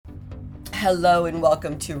Hello and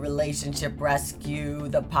welcome to Relationship Rescue,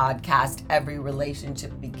 the podcast. Every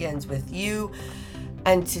relationship begins with you.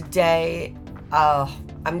 And today,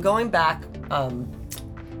 I'm going back. I'm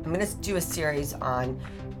going to do a series on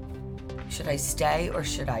should I stay or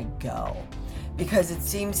should I go? Because it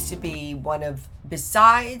seems to be one of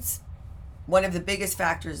the biggest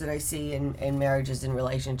factors that I see in marriages and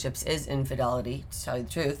relationships is infidelity, to tell you the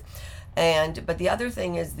truth. But the other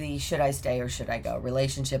thing is the should I stay or should I go?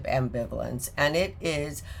 Relationship ambivalence. And it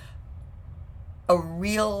is a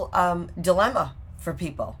real dilemma for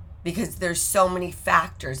people because there's so many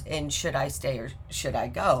factors in should I stay or should I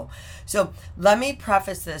go? So let me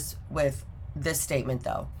preface this with this statement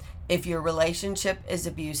though. If your relationship is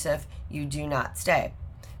abusive, you do not stay.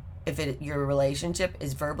 If your relationship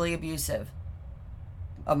is verbally abusive,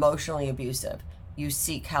 emotionally abusive, you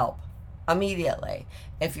seek help immediately.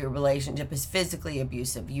 If your relationship is physically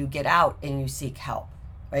abusive, you get out and you seek help,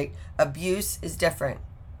 right? Abuse is different.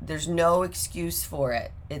 There's no excuse for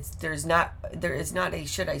it. There is not a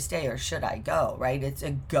should I stay or should I go, right? It's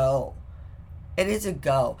a go. It is a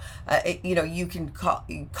go. You can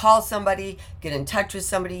call somebody, get in touch with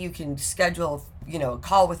somebody. You can schedule, a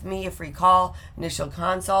call with me, a free call, initial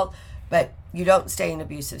consult, but you don't stay in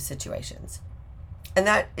abusive situations. And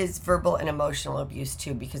that is verbal and emotional abuse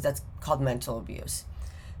too, because that's called mental abuse.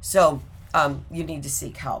 So you need to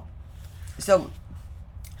seek help. So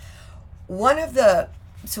one of the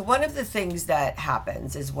things that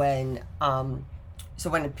happens is when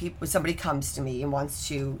somebody comes to me and wants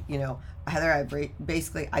to, Heather,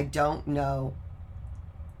 I don't know,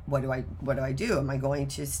 what do I do? Am I going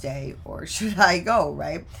to stay or should I go,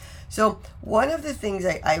 right? So one of the things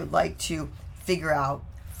I would like to figure out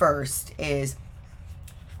first is,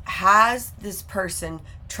 has this person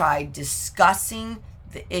tried discussing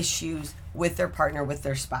the issues with their partner, with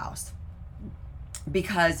their spouse?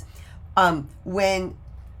 Because when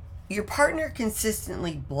your partner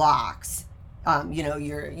consistently blocks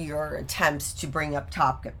your attempts to bring up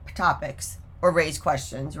topics or raise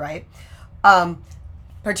questions, right?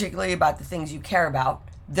 Particularly about the things you care about,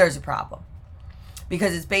 there's a problem.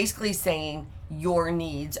 Because it's basically saying your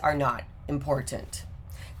needs are not important.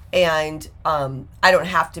 And I don't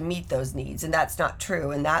have to meet those needs. And that's not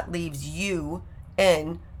true. And that leaves you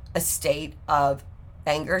in a state of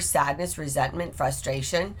anger, sadness, resentment,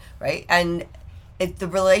 frustration, right? And the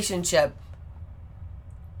relationship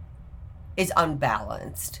is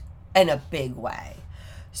unbalanced in a big way.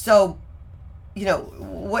 So,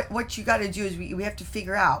 what you got to do is we have to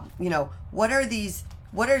figure out, what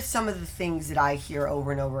are some of the things that I hear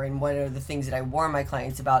over and over, and what are the things that I warn my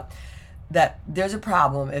clients about, that there's a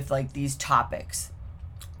problem if these topics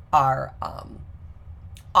are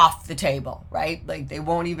off the table, right? Like they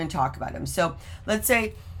won't even talk about them. So let's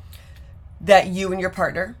say that you and your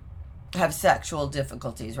partner have sexual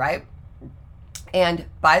difficulties, right? And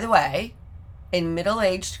by the way, in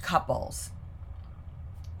middle-aged couples,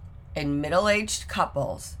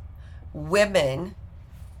 women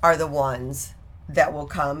are the ones that will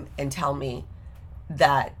come and tell me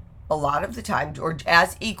that a lot of the time, or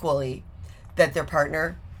as equally, that their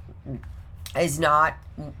partner is not,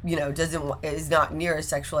 is not near as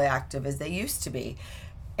sexually active as they used to be.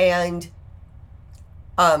 And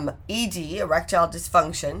ED, erectile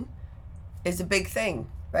dysfunction, is a big thing,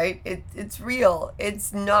 right? It's real.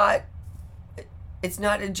 It's not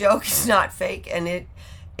a joke. It's not fake. And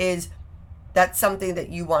that's something that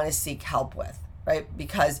you want to seek help with, right?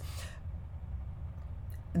 Because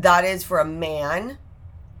that is, for a man,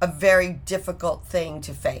 a very difficult thing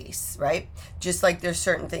to face, right? Just like there's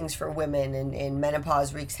certain things for women, and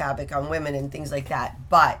menopause wreaks havoc on women and things like that.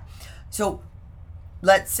 But so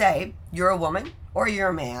let's say you're a woman or you're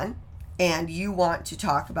a man and you want to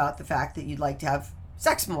talk about the fact that you'd like to have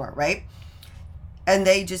sex more, right? And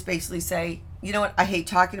they just basically say, you know what, I hate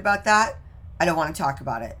talking about that. I don't want to talk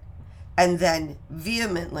about it. And then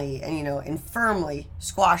vehemently and firmly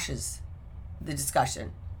squashes the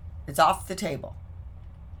discussion. It's off the table.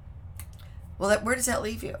 Well, where does that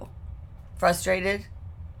leave you? Frustrated?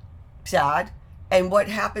 Sad? And what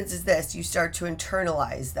happens is this: you start to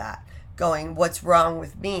internalize that, going, what's wrong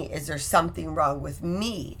with me? Is there something wrong with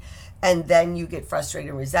me? And then you get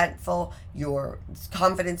frustrated and resentful. Your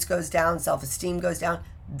confidence goes down, self-esteem goes down.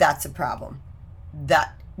 That's a problem.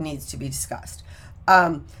 That needs to be discussed.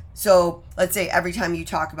 So let's say every time you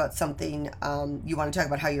talk about something, you want to talk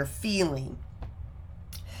about how you're feeling.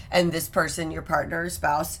 And this person, your partner or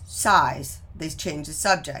spouse, sighs. They change the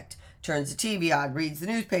subject, turns the TV on, reads the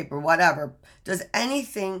newspaper, whatever, does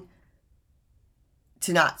anything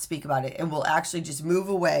to not speak about it, and will actually just move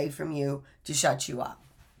away from you to shut you up.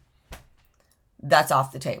 That's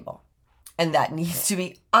off the table. and that needs to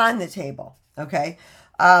be on the table. Okay.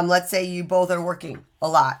 Let's say you both are working a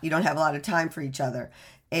lot. You don't have a lot of time for each other,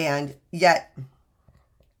 and yet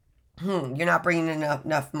you're not bringing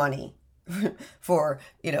enough money for,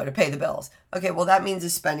 to pay the bills. Okay, well, that means the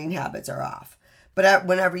spending habits are off. But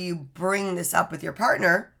whenever you bring this up with your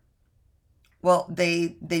partner, well,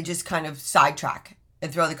 they just kind of sidetrack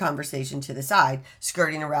and throw the conversation to the side,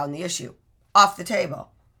 skirting around the issue, off the table.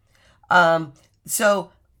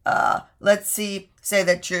 So let's say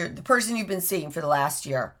that the person you've been seeing for the last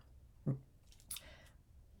year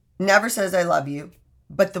never says I love you,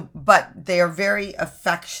 but they are very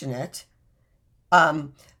affectionate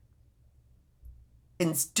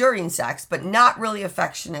during sex, but not really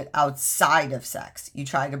affectionate outside of sex. You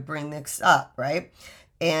try to bring this up, right?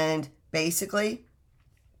 And basically,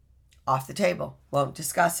 off the table, won't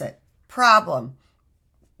discuss it. Problem,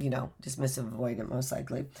 dismissive, avoidant, most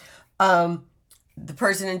likely. The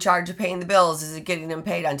person in charge of paying the bills isn't getting them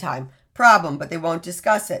paid on time. Problem, but they won't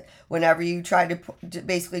discuss it. Whenever you try to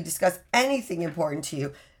basically discuss anything important to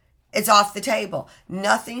you, it's off the table.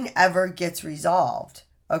 Nothing ever gets resolved.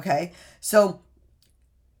 Okay? So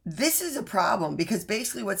this is a problem because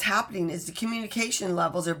basically what's happening is the communication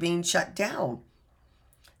levels are being shut down.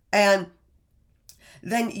 And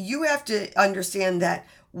then you have to understand that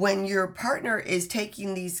when your partner is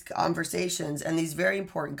taking these conversations and these very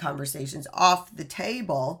important conversations off the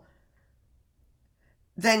table,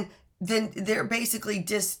 then they're basically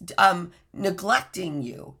just neglecting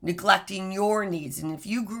you, neglecting your needs. And if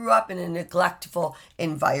you grew up in a neglectful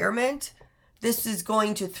environment, this is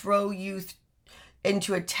going to throw you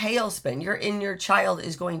into a tailspin. Your inner child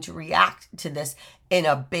is going to react to this in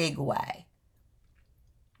a big way.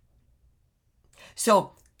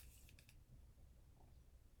 So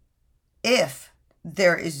if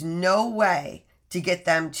there is no way to get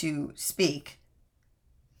them to speak,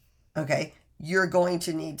 okay, you're going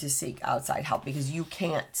to need to seek outside help because you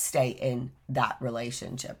can't stay in that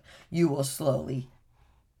relationship. You will slowly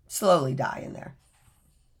die in there.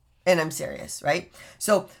 And I'm serious, right?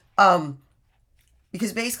 So,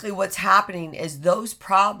 because basically what's happening is those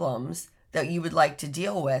problems that you would like to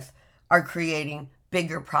deal with are creating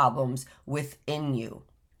bigger problems within you.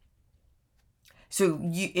 So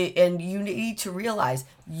you need to realize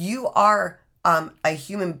you are a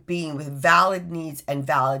human being with valid needs and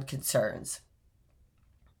valid concerns.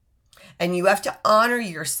 And you have to honor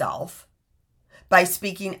yourself by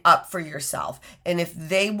speaking up for yourself. And if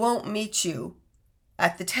they won't meet you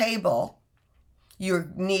at the table,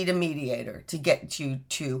 you need a mediator to get you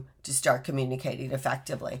to start communicating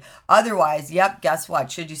effectively. Otherwise, guess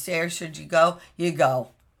what? Should you stay or should you go? You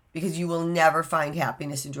go. Because you will never find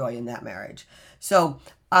happiness and joy in that marriage. So,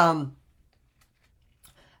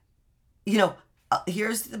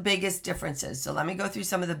 here's the biggest differences. So let me go through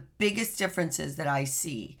some of the biggest differences that I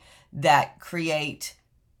see that create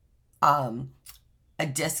a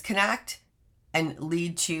disconnect and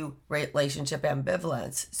lead to relationship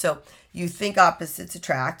ambivalence. So you think opposites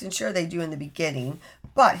attract, and sure they do in the beginning,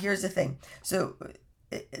 but here's the thing. So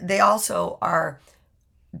they also are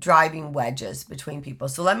driving wedges between people.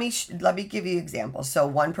 So let me give you examples. So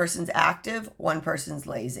one person's active, one person's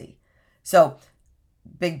lazy. So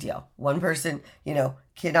big deal. One person,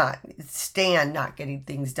 cannot stand not getting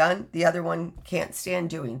things done. The other one can't stand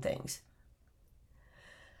doing things.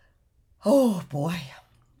 Oh boy.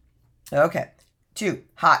 Okay. 2,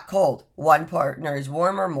 hot, cold. One partner is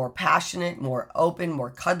warmer, more passionate, more open,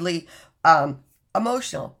 more cuddly,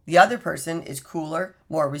 emotional. The other person is cooler,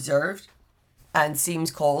 more reserved, and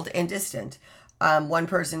seems cold and distant. One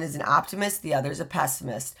person is an optimist, the other is a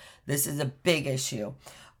pessimist. This is a big issue.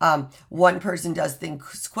 One person does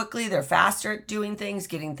things quickly, they're faster at doing things,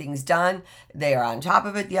 getting things done. They are on top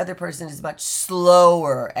of it. The other person is much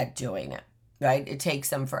slower at doing it, right? It takes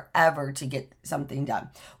them forever to get something done.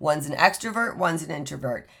 One's an extrovert, one's an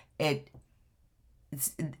introvert.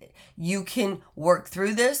 You can work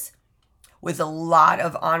through this with a lot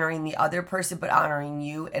of honoring the other person, but honoring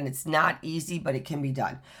you. And it's not easy, but it can be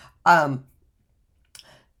done.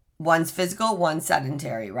 One's physical, one's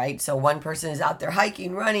sedentary, right? So one person is out there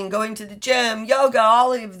hiking, running, going to the gym, yoga,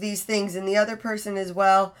 all of these things. And the other person as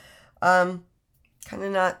well, kind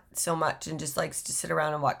of not so much and just likes to sit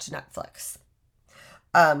around and watch Netflix.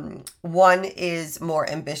 One is more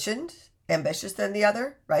ambitious than the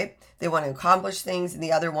other, right? They want to accomplish things, and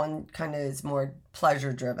the other one kind of is more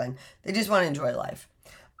pleasure driven. They just want to enjoy life.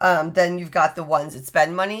 Then you've got the ones that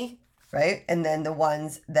spend money, right? And then the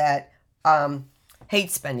ones that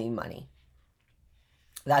hate spending money.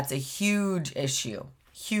 That's a huge issue.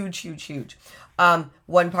 Huge.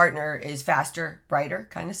 One partner is faster, brighter,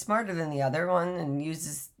 kind of smarter than the other one and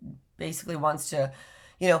uses basically wants to,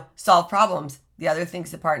 solve problems. The other thinks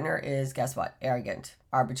the partner is, guess what? Arrogant,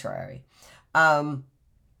 arbitrary. And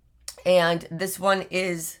this one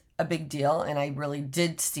is a big deal, and I really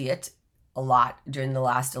did see it a lot during the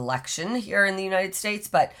last election here in the United States,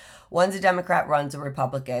 but one's a Democrat, one's a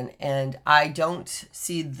Republican, and I don't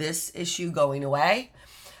see this issue going away.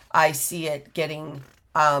 I see it getting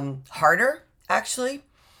harder, actually,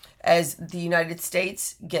 as the United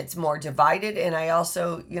States gets more divided. And I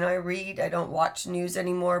also, I don't watch news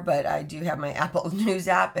anymore, but I do have my Apple News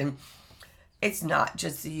app, and it's not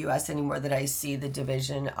just the U.S. anymore that I see the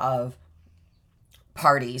division of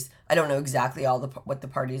parties. I don't know exactly what the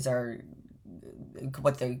parties are,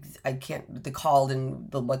 the called,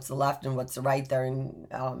 and what's the left and what's the right there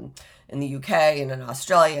in the UK and in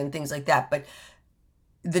Australia and things like that. But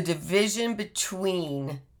the division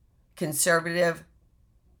between conservative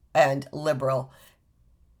and liberal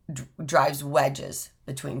drives wedges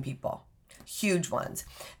between people, huge ones.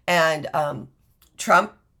 And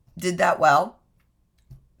Trump did that well.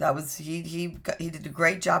 That was he did a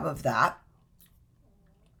great job of that.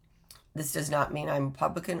 This does not mean I'm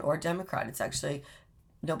Republican or Democrat. It's actually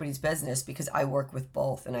nobody's business, because I work with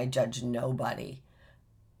both and I judge nobody.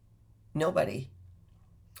 Nobody.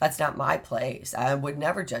 That's not my place. I would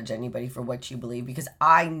never judge anybody for what you believe, because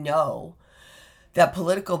I know that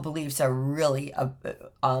political beliefs are really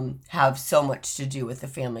have so much to do with the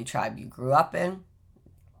family tribe you grew up in,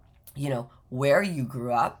 where you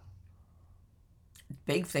grew up.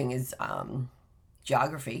 Big thing is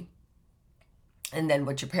geography. And then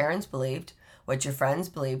what your parents believed, what your friends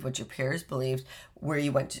believed, what your peers believed, where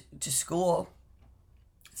you went to school.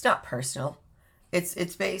 It's not personal. It's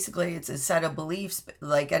basically, it's a set of beliefs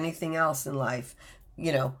like anything else in life,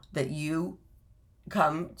 that you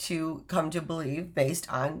come to believe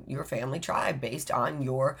based on your family tribe, based on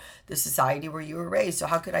the society where you were raised. So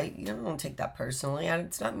how could I, don't take that personally.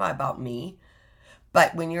 It's not about me.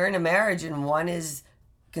 But when you're in a marriage and one is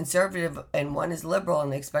conservative and one is liberal,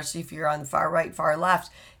 and especially if you're on the far right, far left,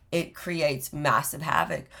 it creates massive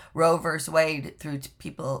havoc. Roe versus Wade threw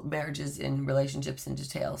marriages and relationships into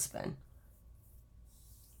tailspin.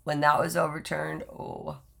 When that was overturned,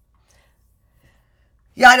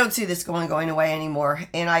 yeah, I don't see this going away anymore.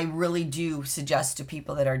 And I really do suggest to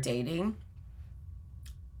people that are dating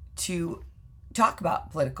to talk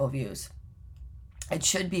about political views. It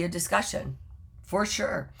should be a discussion, for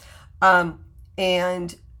sure.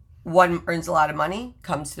 And one earns a lot of money,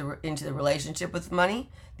 comes into the relationship with money.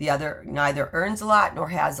 The other neither earns a lot nor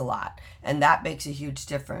has a lot. And that makes a huge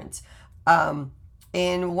difference.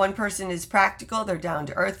 And one person is practical, they're down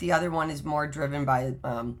to earth. The other one is more driven by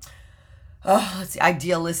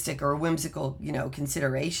idealistic or whimsical,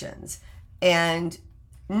 considerations. And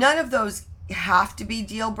none of those have to be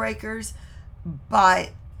deal breakers,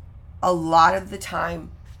 but a lot of the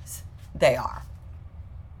time they are.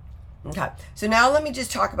 Okay, so now let me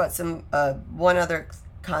just talk about one other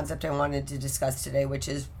concept I wanted to discuss today, which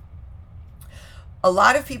is a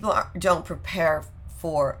lot of people don't prepare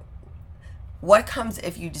for what comes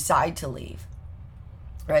if you decide to leave,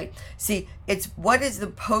 right? See, it's what is the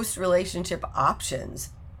post-relationship options?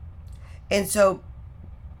 And so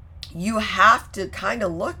you have to kind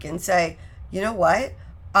of look and say, you know what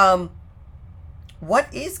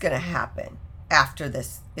is going to happen after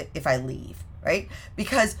this if I leave, right?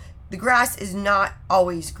 Because the grass is not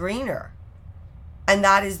always greener. And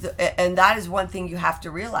that is one thing you have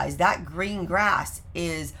to realize. That green grass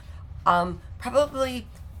is probably,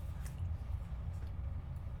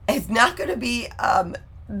 it's not going to be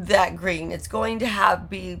that green. It's going to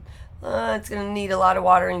it's going to need a lot of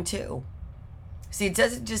watering too. See, it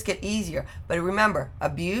doesn't just get easier. But remember,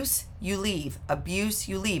 abuse, you leave. Abuse,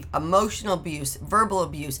 you leave. Emotional abuse, verbal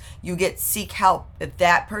abuse, you seek help. If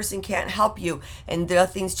that person can't help you and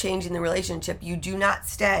nothing's changed in the relationship, you do not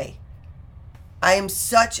stay. You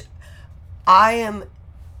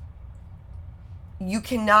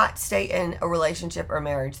cannot stay in a relationship or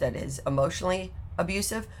marriage that is emotionally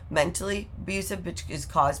abusive, mentally abusive, which is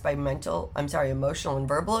caused by emotional and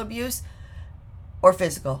verbal abuse, or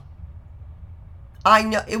physical. I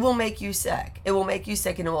know it will make you sick. It will make you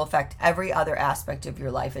sick, and it will affect every other aspect of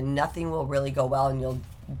your life, and nothing will really go well, and you'll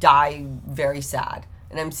die very sad.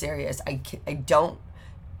 And I'm serious. I don't.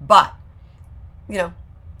 But,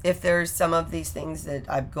 if there's some of these things that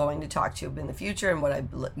I'm going to talk to you in the future and what I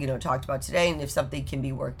talked about today, and if something can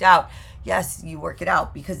be worked out, yes, you work it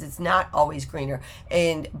out, because it's not always greener.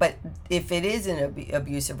 But if it is an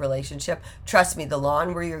abusive relationship, trust me, the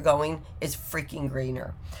lawn where you're going is freaking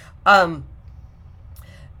greener.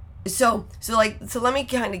 So let me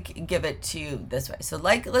kind of give it to you this way. So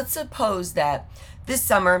like, let's suppose that this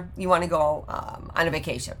summer you want to go on a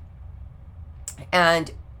vacation,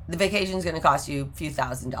 and the vacation is going to cost you a few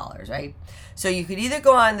 $1,000s, right? So you could either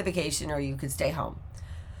go on the vacation or you could stay home.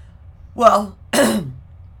 Well,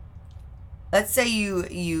 let's say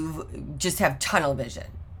you just have tunnel vision,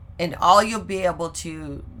 and all you'll be able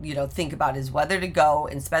to think about is whether to go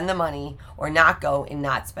and spend the money or not go and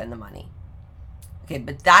not spend the money. Okay,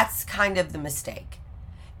 but that's kind of the mistake.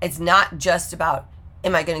 It's not just about,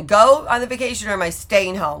 am I going to go on the vacation or am I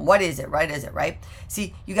staying home? What is it, right?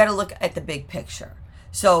 See, you got to look at the big picture.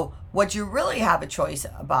 So what you really have a choice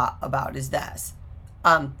about is this.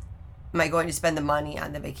 Am I going to spend the money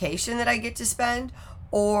on the vacation that I get to spend?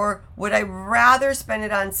 Or would I rather spend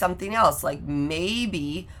it on something else, like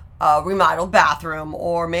maybe a remodeled bathroom,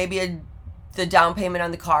 or maybe the down payment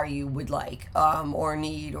on the car you would like or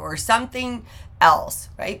need, or something else,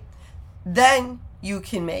 right? Then you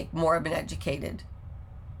can make more of an educated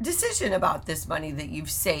decision about this money that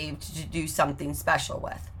you've saved to do something special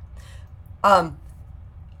with.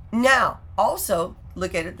 Now, also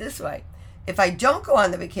look at it this way. If I don't go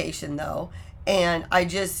on the vacation though, and I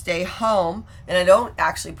just stay home and I don't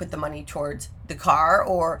actually put the money towards the car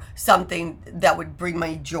or something that would bring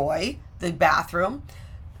me joy, the bathroom,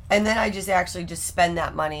 and then I just spend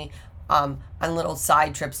that money on little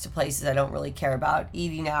side trips to places I don't really care about,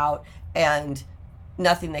 eating out, and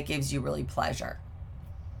nothing that gives you really pleasure.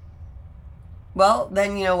 Well,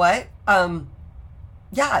 then you know what?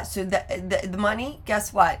 So the money,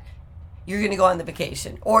 guess what? You're going to go on the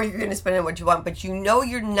vacation, or you're going to spend it what you want, but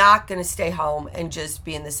you're not going to stay home and just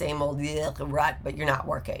be in the same old rut, but you're not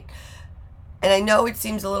working. And I know it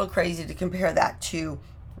seems a little crazy to compare that to,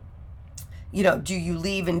 do you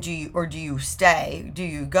leave and do you stay? Do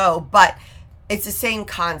you go? But it's the same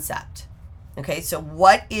concept. Okay, so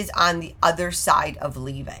what is on the other side of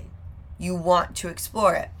leaving? You want to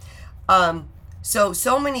explore it.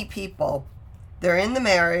 So many people, they're in the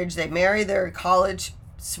marriage, they marry their college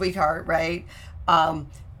sweetheart, right?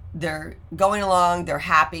 They're going along, they're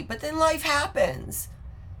happy, but then life happens.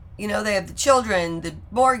 They have the children, the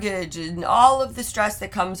mortgage, and all of the stress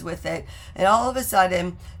that comes with it. And all of a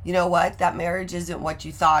sudden, you know what? That marriage isn't what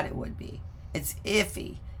you thought it would be. It's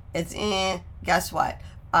iffy. It's guess what?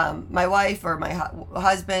 My wife or my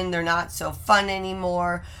husband, they're not so fun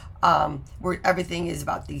anymore. Everything is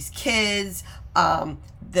about these kids.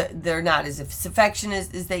 They're not as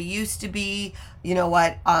affectionate as they used to be. You know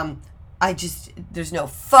what? There's no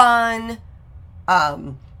fun.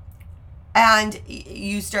 And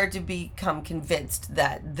you start to become convinced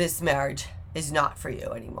that this marriage is not for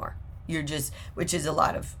you anymore. Which is a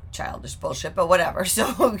lot of childish bullshit, but whatever.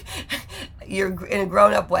 So you're in a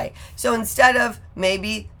grown-up way. So instead of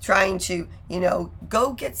maybe trying to,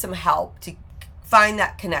 go get some help to find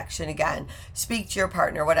that connection again, speak to your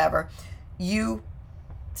partner, whatever, you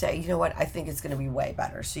say, you know what, I think it's going to be way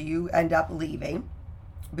better. So you end up leaving,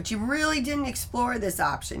 but you really didn't explore this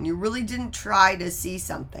option. You really didn't try to see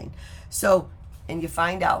something. So, and you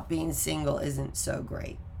find out being single isn't so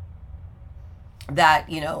great. That,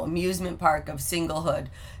 amusement park of singlehood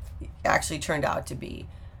actually turned out to be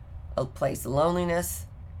a place of loneliness.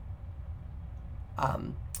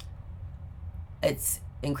 It's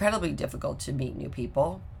incredibly difficult to meet new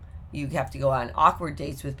people. You have to go on awkward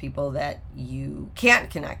dates with people that you can't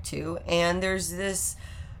connect to. And there's this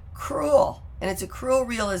it's a cruel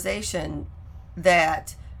realization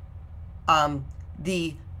that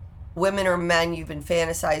the women or men you've been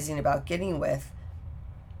fantasizing about getting with,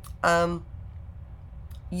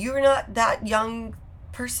 you're not that young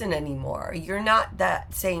person anymore. You're not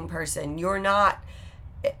that same person.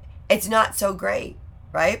 It's not so great,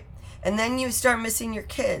 right? And then you start missing your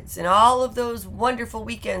kids and all of those wonderful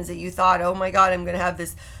weekends that you thought, oh my God, I'm going to have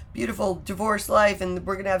this beautiful divorce life and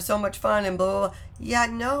we're going to have so much fun and blah, blah, blah. Yeah,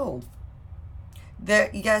 no.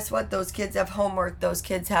 Guess what? Those kids have homework. Those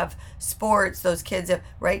kids have sports. Those kids have,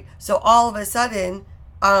 right? So all of a sudden,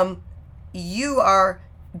 you are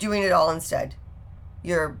doing it all instead.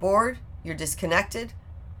 You're bored. You're disconnected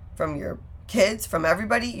from your kids, from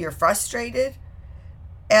everybody. You're frustrated.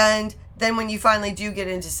 And then when you finally do get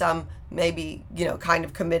into some maybe, kind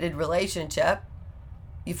of committed relationship,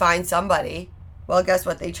 you find somebody, well, guess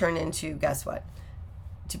what? They turn into,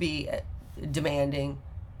 to be demanding,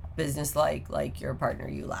 business-like, like your partner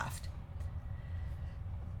you left.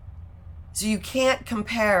 So you can't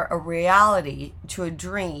compare a reality to a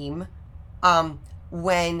dream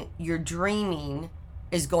when your dreaming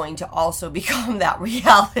is going to also become that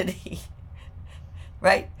reality,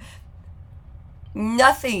 right?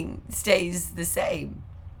 Nothing stays the same.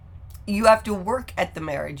 you have to work at the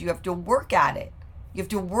marriage. You have to work at it. You have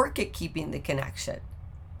to work at keeping the connection.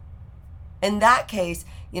 In that case,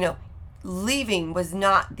 leaving was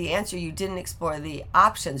not the answer. You didn't explore the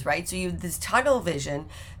options, right? So you had this tunnel vision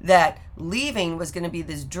that leaving was going to be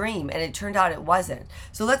this dream, and it turned out it wasn't.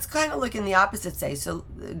 So let's kind of look in the opposite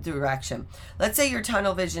direction. Let's say your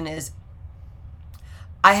tunnel vision is,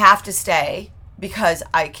 I have to stay because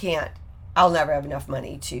I'll never have enough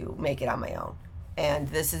money to make it on my own. And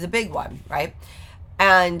this is a big one, right?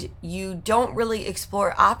 And you don't really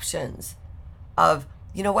explore options of,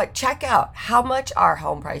 check out how much are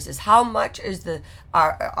home prices, how much is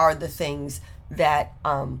are the things that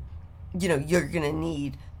you're gonna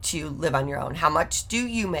need to live on your own. How much do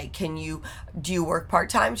you make? Do you work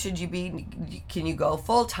part-time? Can you go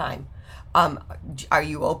full-time? Are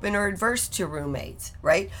you open or adverse to roommates,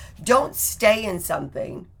 right? Don't stay in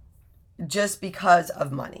something just because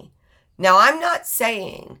of money. Now, I'm not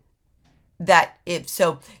saying that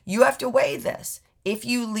you have to weigh this. If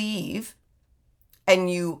you leave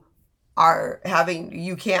and you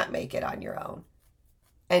can't make it on your own,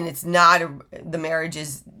 and it's not the marriage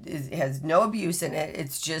has no abuse in it,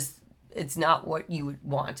 it's not what you would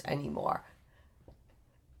want anymore.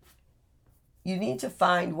 You need to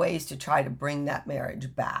find ways to try to bring that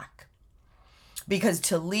marriage back, because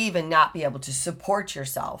to leave and not be able to support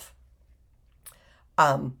yourself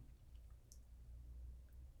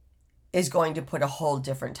is going to put a whole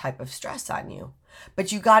different type of stress on you.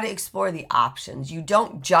 But you got to explore the options. You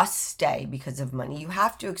don't just stay because of money. You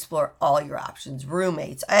have to explore all your options,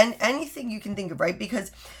 roommates, and anything you can think of, right?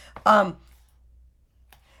 Because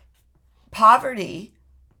poverty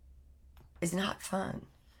is not fun.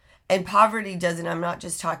 And poverty I'm not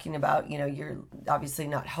just talking about, you're obviously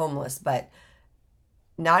not homeless, but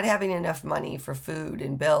not having enough money for food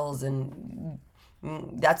and bills, and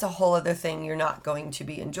that's a whole other thing you're not going to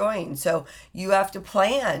be enjoying. So you have to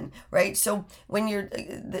plan, right? So when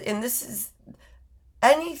and this is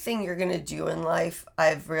anything you're going to do in life,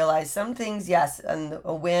 I've realized some things, yes, on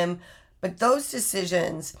a whim, but those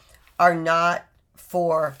decisions are not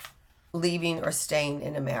for leaving or staying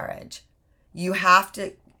in a marriage. You have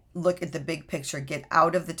to look at the big picture, get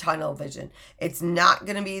out of the tunnel vision. It's not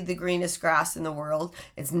going to be the greenest grass in the world.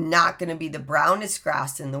 It's not going to be the brownest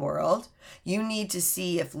grass in the world. You need to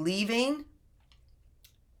see if leaving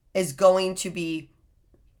is going to be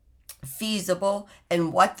feasible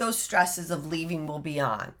and what those stresses of leaving will be,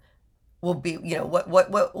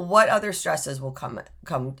 what other stresses will come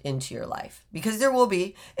into your life, because there will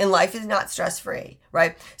be, and life is not stress-free,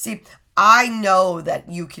 right? See, I know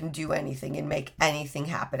that you can do anything and make anything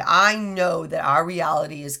happen. I know that our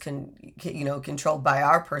reality is controlled by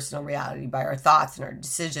our personal reality, by our thoughts and our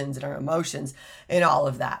decisions and our emotions and all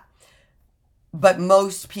of that. But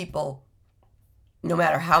most people, no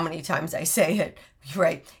matter how many times I say it,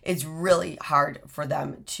 right, it's really hard for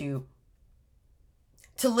them to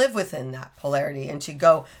live within that polarity and to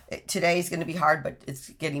go, today's going to be hard, but it's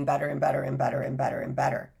getting better and better and better and better and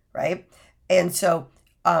better, right? And so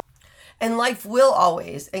and life will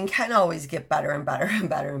always and can always get better and better and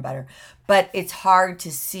better and better. But it's hard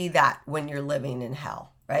to see that when you're living in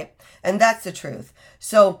hell, right? And that's the truth.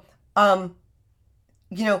 So, one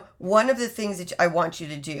of the things that I want you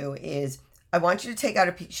to do is I want you to take out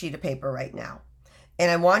a sheet of paper right now.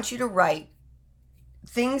 And I want you to write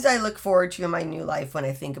things I look forward to in my new life when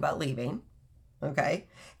I think about leaving, okay?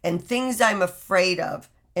 And things I'm afraid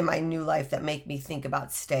of in my new life that make me think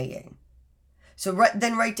about staying. So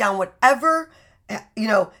then write down whatever,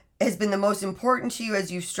 has been the most important to you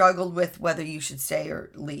as you've struggled with whether you should stay or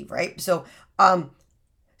leave, right? So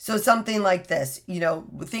something like this,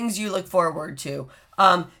 things you look forward to,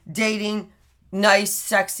 dating nice,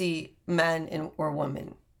 sexy men or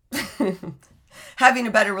women, having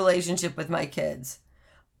a better relationship with my kids,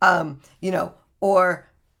 and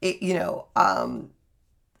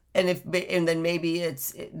then maybe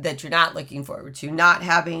it's that you're not looking forward to, not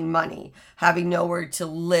having money, having nowhere to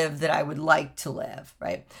live that I would like to live,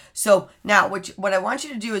 right? So now what I want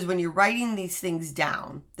you to do is when you're writing these things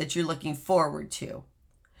down that you're looking forward to,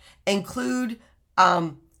 include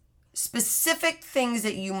specific things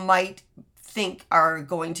that you might think are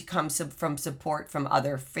going to come from support from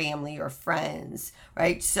other family or friends,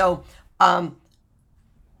 right? So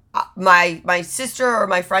my sister or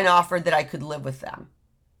my friend offered that I could live with them.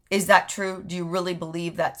 Is that true? Do you really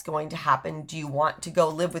believe that's going to happen? Do you want to go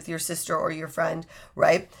live with your sister or your friend,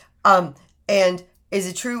 right? And is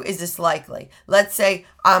it true? Is this likely? Let's say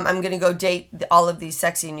I'm going to go date all of these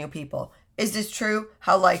sexy new people. Is this true?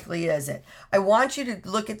 How likely is it? I want you to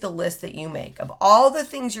look at the list that you make of all the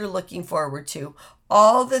things you're looking forward to,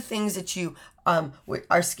 all the things that you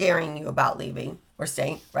are scaring you about leaving or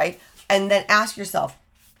staying, right? And then ask yourself,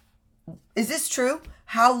 is this true?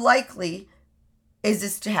 How likely is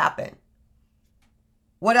this to happen?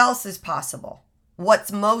 What else is possible?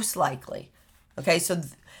 What's most likely? Okay, so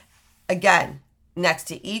again, next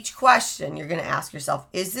to each question, you're going to ask yourself,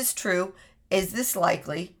 is this true? Is this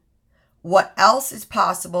likely? What else is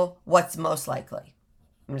possible? What's most likely?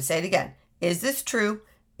 I'm going to say it again. Is this true?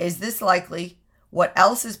 Is this likely? What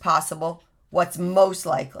else is possible? What's most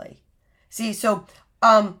likely? See, so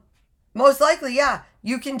most likely, yeah,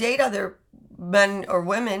 you can date other men or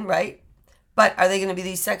women, right? But are they going to be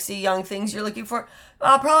these sexy young things you're looking for?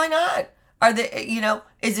 Probably not. Are they,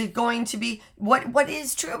 is it going to be, what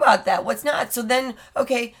is true about that? What's not? So then,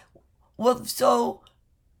 okay, well, so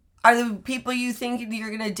are the people you think you're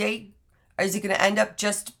going to date, is it going to end up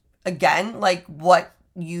just, again, like what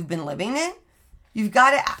you've been living in? You've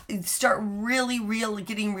got to start really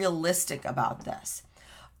getting realistic about this.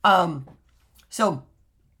 So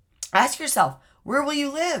ask yourself, where will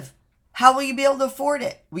you live? How will you be able to afford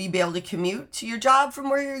it? Will you be able to commute to your job from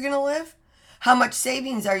where you're going to live? How much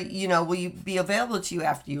savings will you be available to you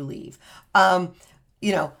after you leave? How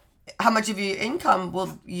much of your income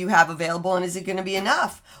will you have available, and is it going to be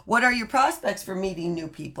enough? What are your prospects for meeting new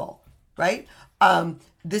people, right?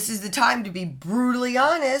 This is the time to be brutally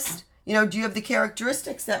honest. Do you have the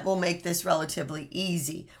characteristics that will make this relatively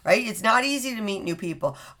easy, right? It's not easy to meet new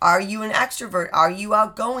people. Are you an extrovert? Are you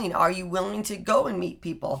outgoing? Are you willing to go and meet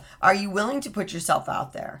people? Are you willing to put yourself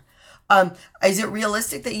out there? Is it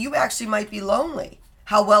realistic that you actually might be lonely?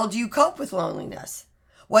 How well do you cope with loneliness?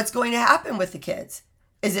 What's going to happen with the kids?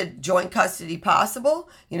 Is it joint custody possible?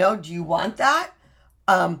 Do you want that?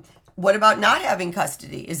 What about not having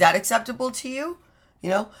custody? Is that acceptable to you?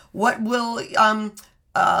 What will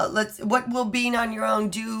what will being on your own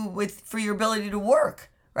do for your ability to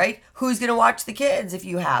work, right? Who's going to watch the kids if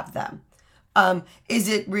you have them? Is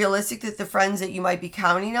it realistic that the friends that you might be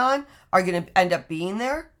counting on are going to end up being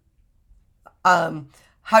there? Will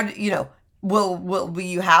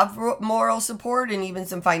you have moral support and even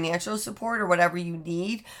some financial support or whatever you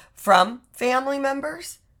need from family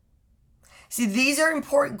members? See, these are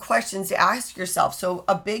important questions to ask yourself. So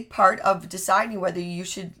a big part of deciding whether you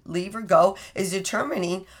should leave or go is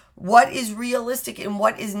determining what is realistic and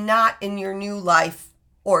what is not in your new life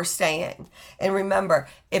or staying. And remember,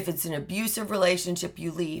 if it's an abusive relationship,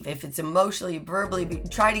 you leave. If it's emotionally, verbally,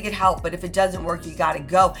 try to get help. But if it doesn't work, you got to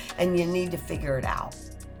go and you need to figure it out.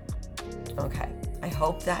 Okay, I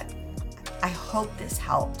hope this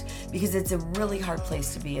helped, because it's a really hard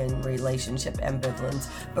place to be in, relationship ambivalence.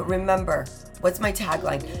 But remember, what's my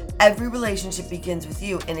tagline? Every relationship begins with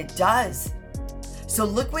you, and it does. So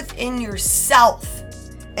look within yourself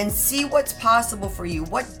and see what's possible for you.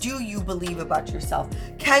 What do you believe about yourself?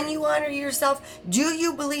 Can you honor yourself? Do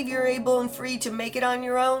you believe you're able and free to make it on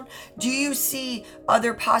your own? Do you see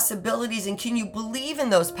other possibilities, and can you believe in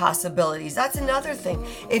those possibilities? That's another thing.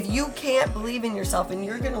 If you can't believe in yourself and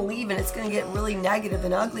you're going to leave and it's going to get really negative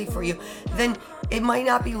and ugly for you, then it might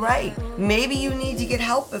not be right. Maybe you need to get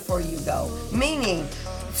help before you go. Meaning,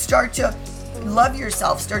 start to love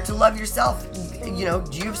yourself. Do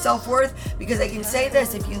you have self-worth? Because I can say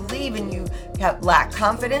this, if you leave and you lack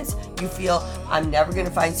confidence, you feel, I'm never going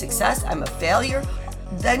to find success, I'm a failure,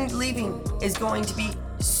 then leaving is going to be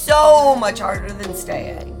so much harder than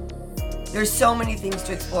staying. There's so many things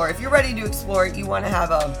to explore. If you're ready to explore it, you want to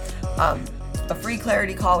have a free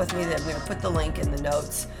clarity call with me. That I'm going to put the link in the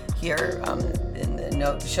notes here, in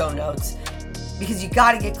the show notes, because you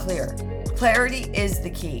got to get clear. Clarity is the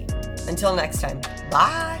key. Until next time,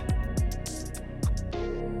 bye.